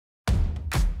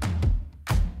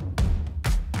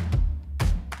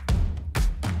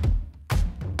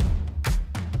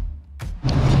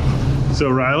So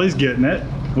Riley's getting it.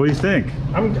 What do you think?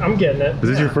 I'm getting it. Is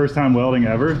this your first time welding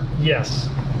ever? Yes.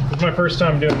 It's my first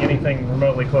time doing anything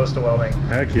remotely close to welding.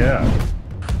 Heck yeah.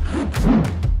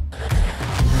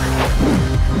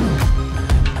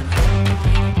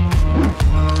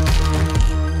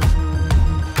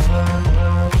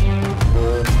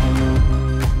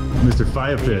 Mr.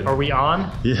 Firepit. Are we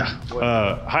on? Yeah.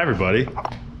 Hi everybody.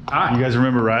 Hi. You guys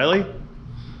remember Riley?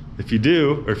 If you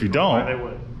do, or if you don't, They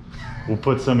would. we'll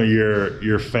put some of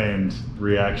your famed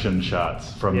reaction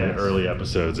shots from the early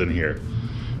episodes in here.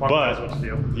 Walker knows what to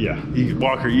do. Yeah,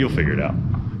 Walker, you'll figure it out.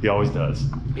 He always does.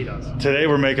 He does. Today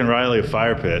we're making Riley a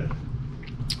fire pit.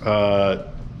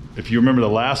 If you remember the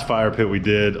last fire pit we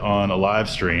did on a live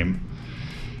stream,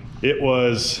 it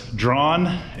was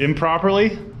drawn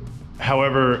improperly.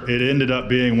 However, it ended up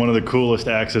being one of the coolest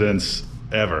accidents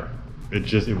ever.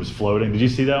 It was floating. Did you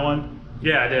see that one?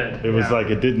 Yeah, I did. It was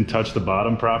like it didn't touch the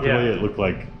bottom properly. Yeah. It looked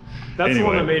like. That's the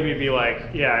one that made me be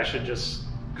like, yeah, I should just,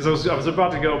 because I was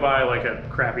about to go buy like a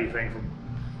crappy thing from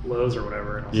Lowe's or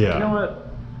whatever, and I was like, you know what?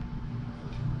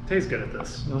 Tay's good at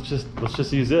this. Let's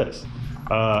just use this.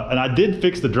 And I did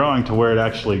fix the drawing to where it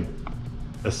actually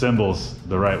assembles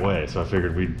the right way. So I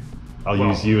figured I'll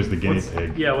use you as the guinea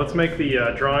pig. Yeah, let's make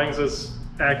the drawings as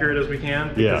accurate as we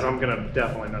can, because I'm gonna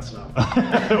definitely mess it up.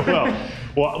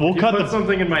 well, we'll put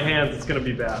something in my hands, it's gonna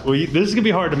be bad. Well, this is gonna be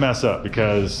hard to mess up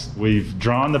because we've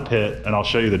drawn the pit, and I'll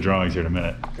show you the drawings here in a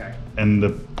minute. Okay. And the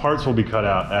parts will be cut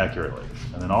out accurately,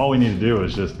 and then all we need to do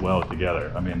is just weld it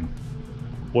together. I mean,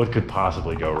 what could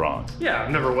possibly go wrong? Yeah, I've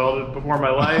never welded before in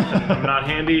my life, and I'm not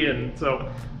handy, and so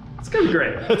it's gonna be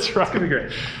great. That's right. It's gonna be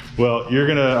great. Well,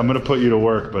 I'm gonna put you to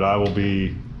work, but I will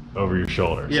be over your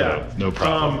shoulder. Yeah. So no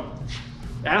problem.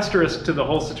 Asterisk to the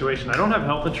whole situation, I don't have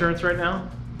health insurance right now,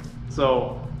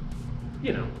 so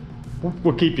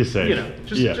we'll keep you safe.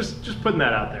 Just putting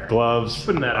that out there. Gloves,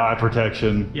 eye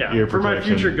protection, ear protection. For my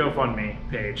future GoFundMe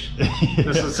page.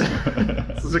 This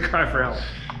is a cry for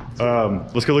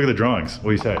help. Let's go look at the drawings. What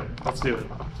do you say? Let's do it.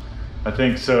 I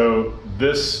think so.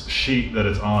 This sheet that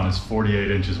it's on is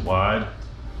 48 inches wide.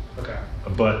 Okay.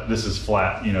 But this is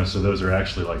flat, so those are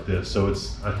actually like this. So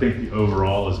I think the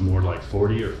overall is more like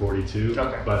 40 or 42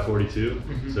 by 42.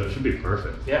 Mm-hmm. So it should be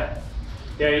perfect. Yeah.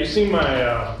 Yeah, you've seen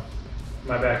my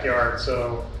my backyard.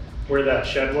 So where that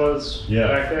shed was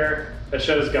back there, that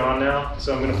shed is gone now.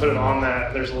 So I'm going to put it on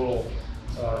that. There's a little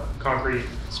concrete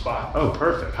spot. Oh,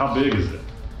 perfect. How big is it?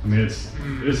 I mean, it's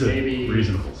maybe a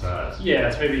reasonable size. Yeah,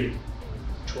 it's maybe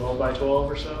 12 by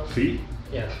 12 or so. Feet?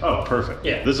 Yeah. Oh, perfect.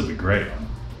 Yeah. This will be great.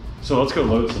 So let's go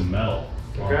load some metal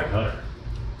on the cutter.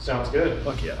 Sounds good.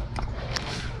 Fuck yeah.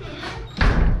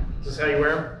 Is this how you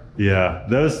wear them? Yeah,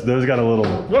 those got a little.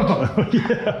 Whoa.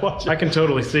 Yeah, watch it. I can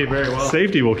totally see very well.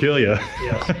 Safety will kill you.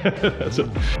 Yes. That's it.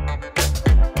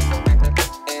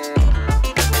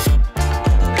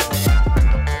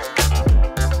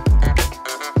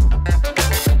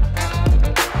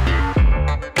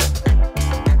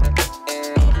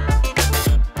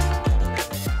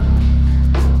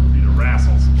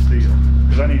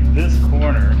 I need this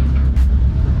corner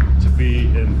to be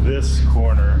in this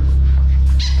corner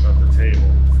of the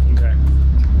table. Okay.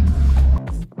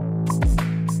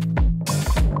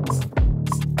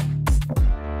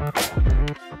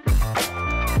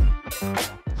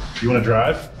 You want to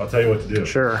drive? I'll tell you what to do.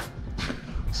 Sure.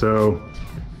 So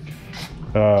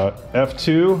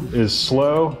F2 is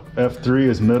slow, F3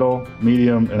 is middle,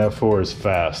 medium, and F4 is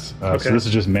fast. So this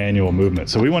is just manual movement.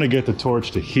 So we want to get the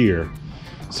torch to here.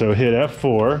 So hit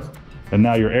F4, and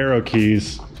now your arrow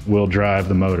keys will drive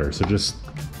the motor. So just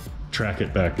track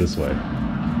it back this way.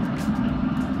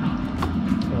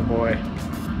 Oh boy.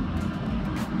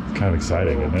 It's kind of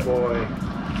exciting, isn't it? Oh boy.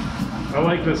 I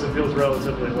like this. It feels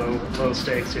relatively low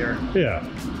stakes here. Yeah,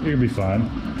 you're gonna be fine.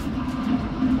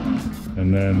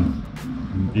 And then,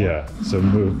 yeah, so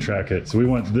track it. So we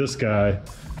want this guy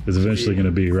is eventually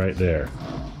gonna be right there.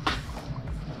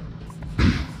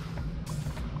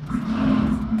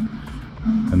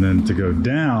 And then to go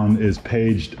down is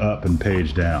paged up and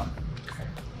paged down.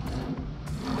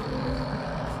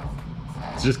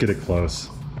 So just get it close.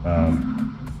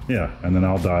 Yeah, and then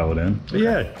I'll dial it in. Okay.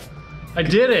 Yeah. I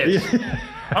did it. Yeah.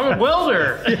 I'm a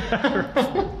welder.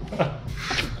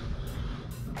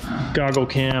 Goggle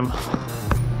cam.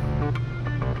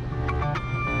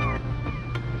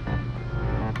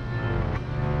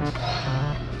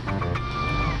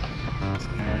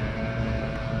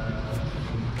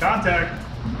 Contact.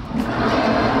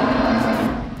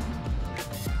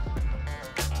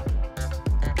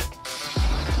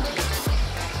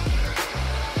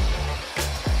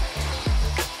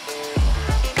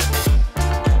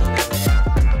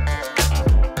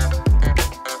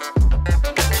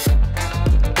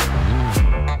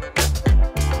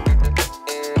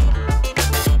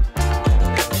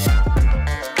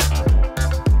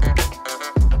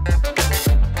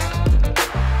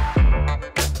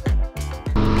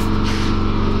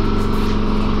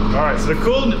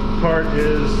 part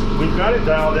is we've got it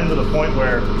dialed into the point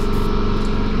where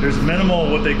there's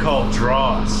minimal what they call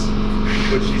dross,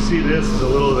 which you see this is a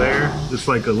little there, just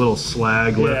like a little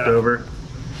slag left over.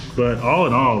 But all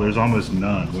in all, there's almost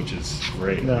none, which is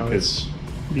great. No, it's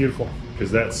beautiful. Because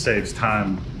that saves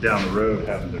time down the road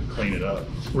having to clean it up.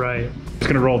 Right. Just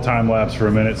gonna roll time lapse for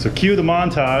a minute. So cue the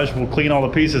montage, we'll clean all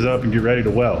the pieces up and get ready to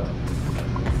weld.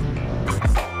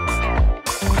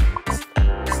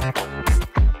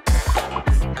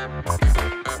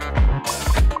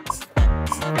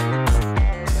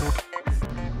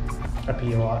 I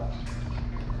pee a lot.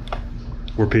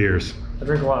 We're peers. I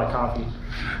drink a lot of coffee.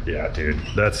 Yeah, dude,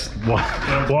 that's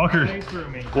Walker.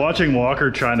 Watching Walker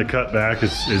trying to cut back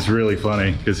is really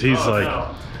funny because he's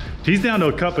he's down to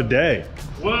a cup a day.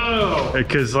 Whoa!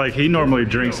 Because like he normally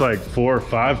drinks like 4 or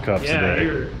 5 cups a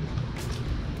day.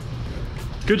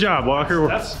 Good job, Walker.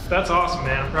 That's awesome,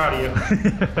 man. I'm proud of you.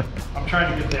 I'm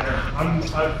trying to get there.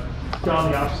 I've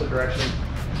gone the opposite direction.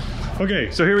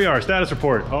 Okay, so here we are, status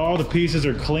report. All the pieces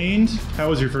are cleaned. How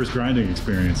was your first grinding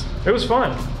experience? It was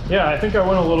fun. Yeah, I think I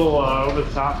went a little over the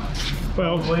top,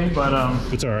 probably, but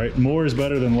it's all right. More is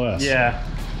better than less. Yeah,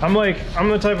 I'm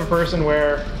the type of person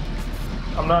where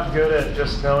I'm not good at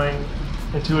just knowing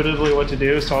intuitively what to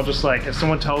do. So I'll just like, if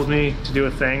someone tells me to do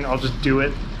a thing, I'll just do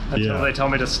it until they tell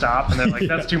me to stop, and they're like,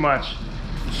 that's too much.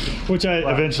 Which I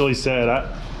eventually said.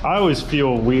 I always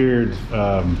feel weird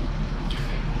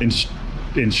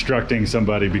instructing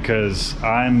somebody because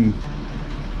I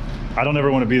don't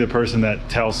ever want to be the person that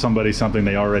tells somebody something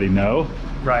they already know.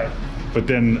 Right. But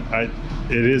then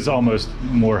it is almost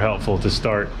more helpful to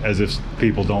start as if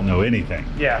people don't know anything.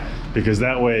 Yeah. Because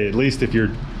that way, at least if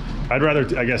I'd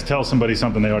rather, I guess, tell somebody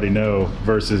something they already know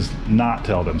versus not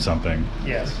tell them something.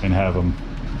 Yes. And have them.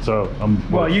 So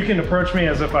well, you can approach me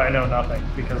as if I know nothing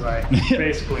because I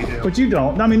basically do. But you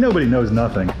don't. I mean, nobody knows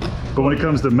nothing. But when it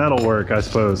comes to metal work, I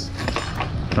suppose,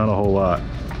 not a whole lot.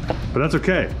 But that's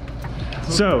okay.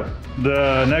 So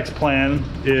the next plan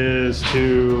is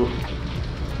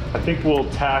I think we'll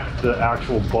tack the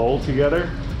actual bowl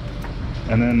together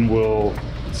and then we'll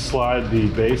slide the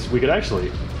base. We could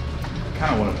actually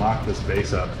kind of want to mock this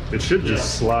base up. It should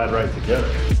just slide right together.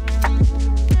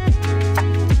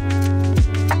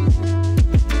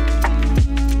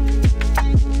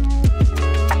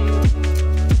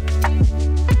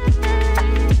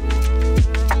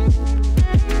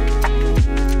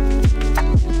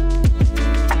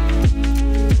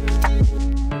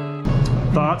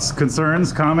 Thoughts,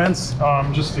 concerns, comments? Oh,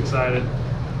 I'm just excited.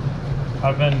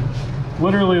 I've been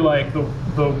literally like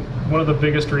one of the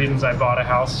biggest reasons I bought a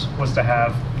house was to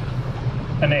have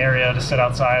an area to sit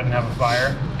outside and have a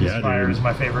fire. Yeah, fire is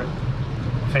my favorite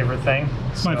thing.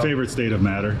 It's my favorite state of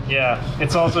matter. Yeah,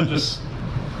 it's also it's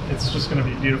just gonna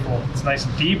be beautiful. It's nice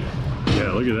and deep.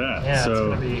 Yeah, look at that. Yeah,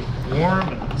 so, it's gonna be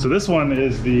warm. So this one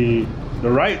is the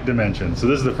right dimension. So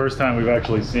this is the first time we've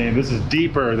actually seen, this is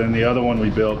deeper than the other one we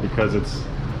built because it's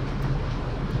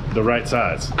the right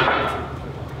size.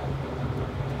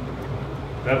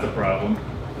 That's a problem.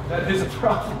 That is a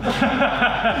problem.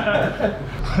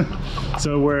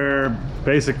 So we're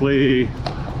basically,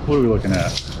 what are we looking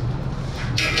at?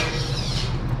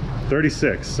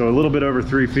 36, so a little bit over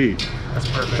 3 feet. That's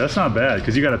perfect. That's not bad,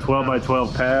 because you got a 12 by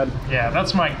 12 pad. Yeah,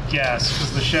 that's my guess,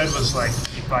 because the shed was like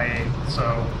 8 by 8, so,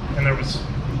 and there was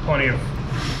plenty of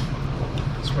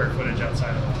square footage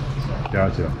outside of that. So.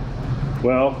 Gotcha.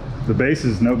 Well, the base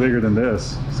is no bigger than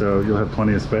this, so you'll have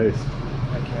plenty of space.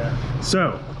 Heck yeah.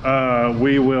 So,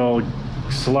 we will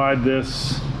slide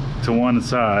this to one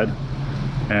side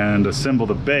and assemble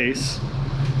the base,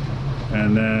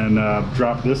 and then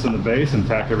drop this in the base and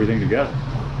tack everything together.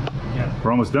 Yeah.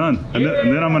 We're almost done. And,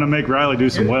 and then I'm going to make Riley do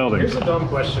some welding. Here's a dumb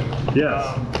question.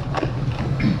 Yes.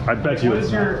 I bet you. What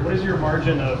is your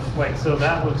margin of, like, so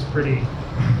that looks pretty,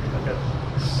 like a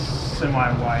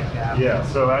semi-wide gap. Yeah,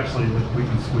 so actually we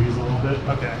can squeeze a little bit.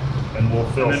 Okay. And we'll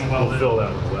fill that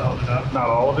with weld. Not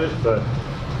all of it, but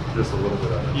just a little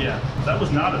bit of it. Yeah. That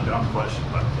was not a dumb question,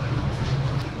 by the way.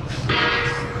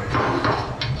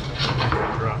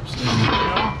 Drops in.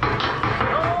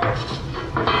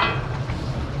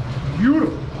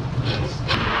 Beautiful.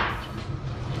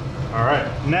 All right,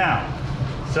 now,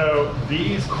 so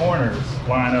these corners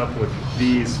line up with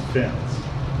these fins.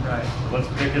 Right. Let's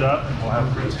pick it up and we'll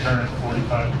have Chris turn it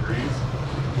 45 degrees.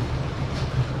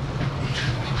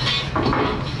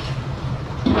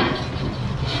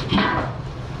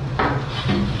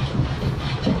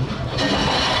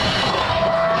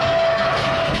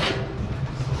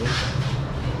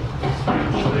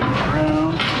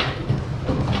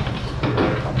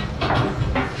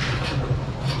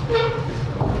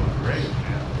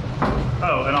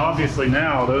 obviously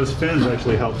now those fins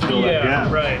actually help fill that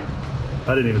gap. Right.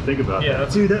 I didn't even think about that.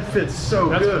 That's, dude, that fits so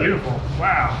good. That's beautiful.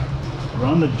 Wow.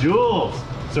 Run the jewels.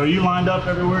 So are you lined up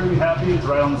everywhere to be happy? It's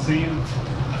right on the seam?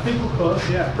 I think we're close,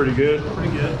 yeah. Pretty good?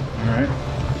 Pretty good. All right.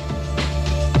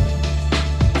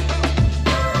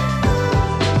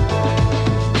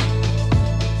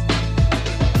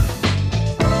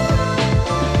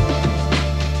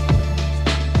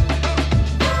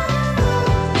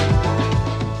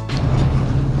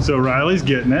 So Riley's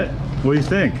getting it. What do you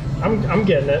think? I'm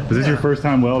getting it. Is this your first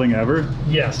time welding ever?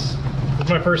 Yes. It's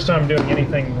my first time doing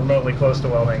anything remotely close to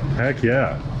welding. Heck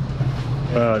yeah.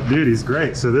 Dude, he's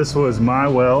great. So this was my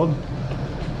weld,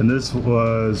 and this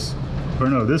was, or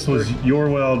no, this was your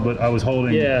weld, but I was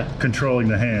holding, controlling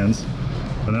the hands.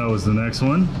 And that was the next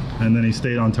one. And then he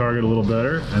stayed on target a little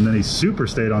better. And then he super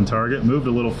stayed on target, moved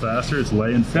a little faster. It's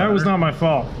laying flatter. That was not my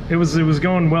fault. It was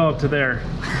going well up to there.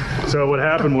 So what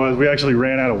happened was we actually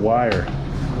ran out of wire.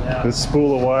 Yeah. This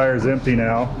spool of wire is empty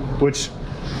now, which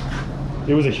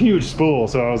it was a huge spool.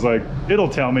 So I was like, it'll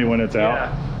tell me when it's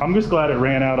out. I'm just glad it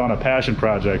ran out on a passion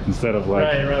project instead of like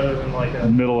rather than like a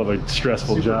middle of a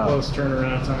stressful job. Close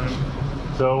turnaround time.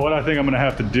 So what I think I'm gonna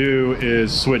have to do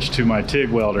is switch to my TIG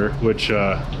welder, which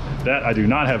that I do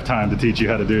not have time to teach you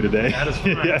how to do today. That is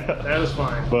fine. That is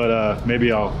fine. But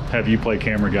maybe I'll have you play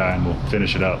camera guy and we'll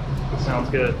finish it up. Sounds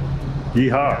good.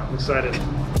 Yeehaw. I'm excited.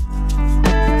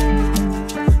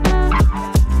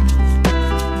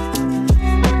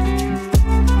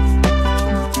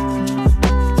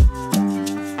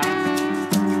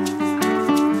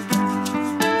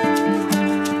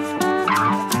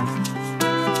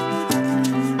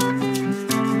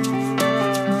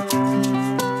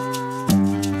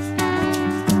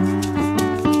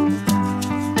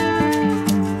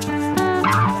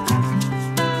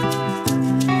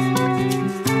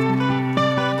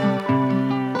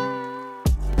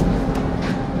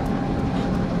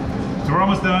 We're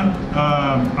almost done.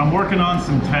 I'm working on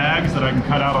some tags that I can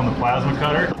cut out on the plasma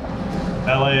cutter.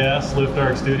 LAS, Lift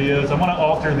Arc Studios. I want to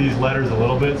alter these letters a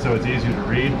little bit so it's easier to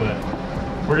read, but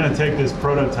we're going to take this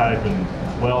prototype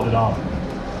and weld it on.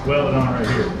 Weld it on right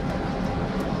here.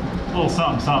 A little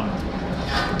something,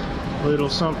 something. Little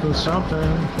something,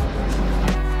 something.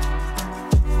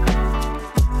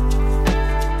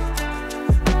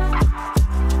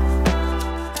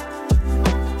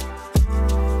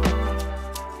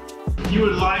 If you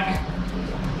would like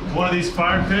one of these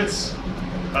fire pits,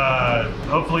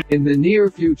 hopefully in the near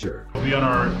future, it'll be on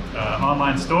our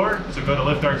online store. So go to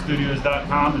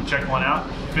liftarcstudios.com and check one out.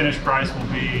 Finished price will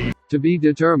be to be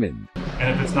determined.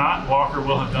 And if it's not, Walker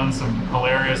will have done some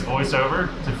hilarious voiceover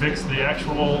to fix the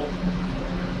actual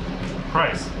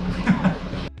price.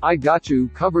 I got you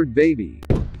covered, baby.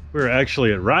 We're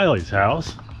actually at Riley's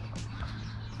house.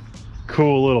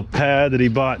 Cool little pad that he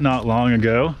bought not long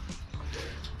ago.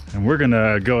 And we're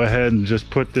gonna go ahead and just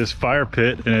put this fire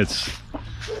pit in its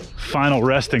final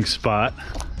resting spot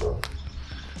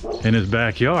in his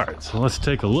backyard. So let's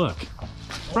take a look.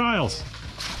 Riles,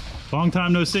 long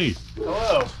time no see.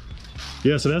 Hello.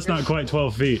 Yeah, so that's not quite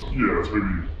 12 feet. Yeah, it's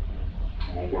maybe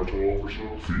 12 by 12 or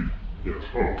so feet. Yeah,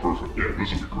 oh, perfect. Yeah,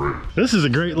 this is great. This is a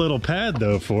great little pad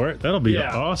though for it. That'll be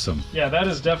awesome. Yeah, that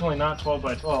is definitely not 12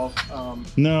 by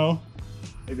 12. No.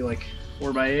 Maybe like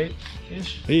 4 by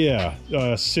 8-ish?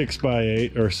 Yeah, 6 by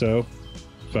 8 or so,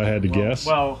 if I had to guess.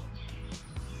 Well,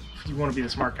 you want to be the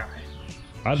smart guy.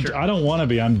 I don't want to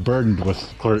be. I'm burdened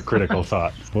with critical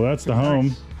thought. Well, that's the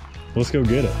home. Let's go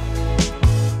get it.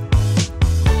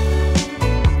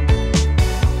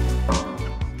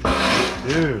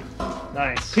 Dude.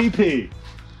 Nice. PP.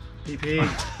 PP.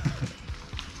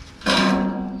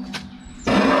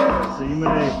 So you may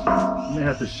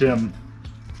have to shim.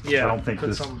 Yeah. I don't think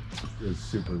this is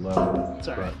super low. It's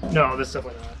all right. No, this is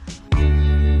definitely not.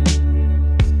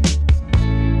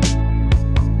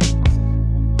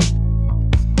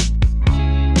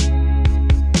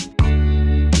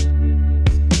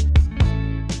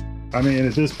 I mean,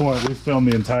 at this point, we filmed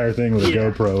the entire thing with a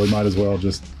GoPro. We might as well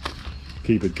just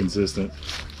keep it consistent.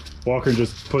 Walker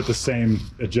just put the same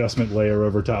adjustment layer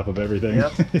over top of everything.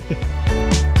 Yep.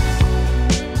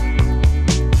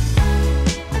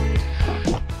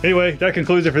 Anyway, that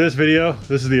concludes it for this video.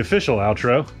 This is the official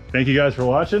outro. Thank you guys for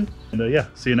watching. And yeah,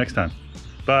 see you next time.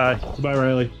 Bye. Bye,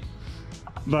 Riley.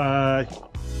 Bye.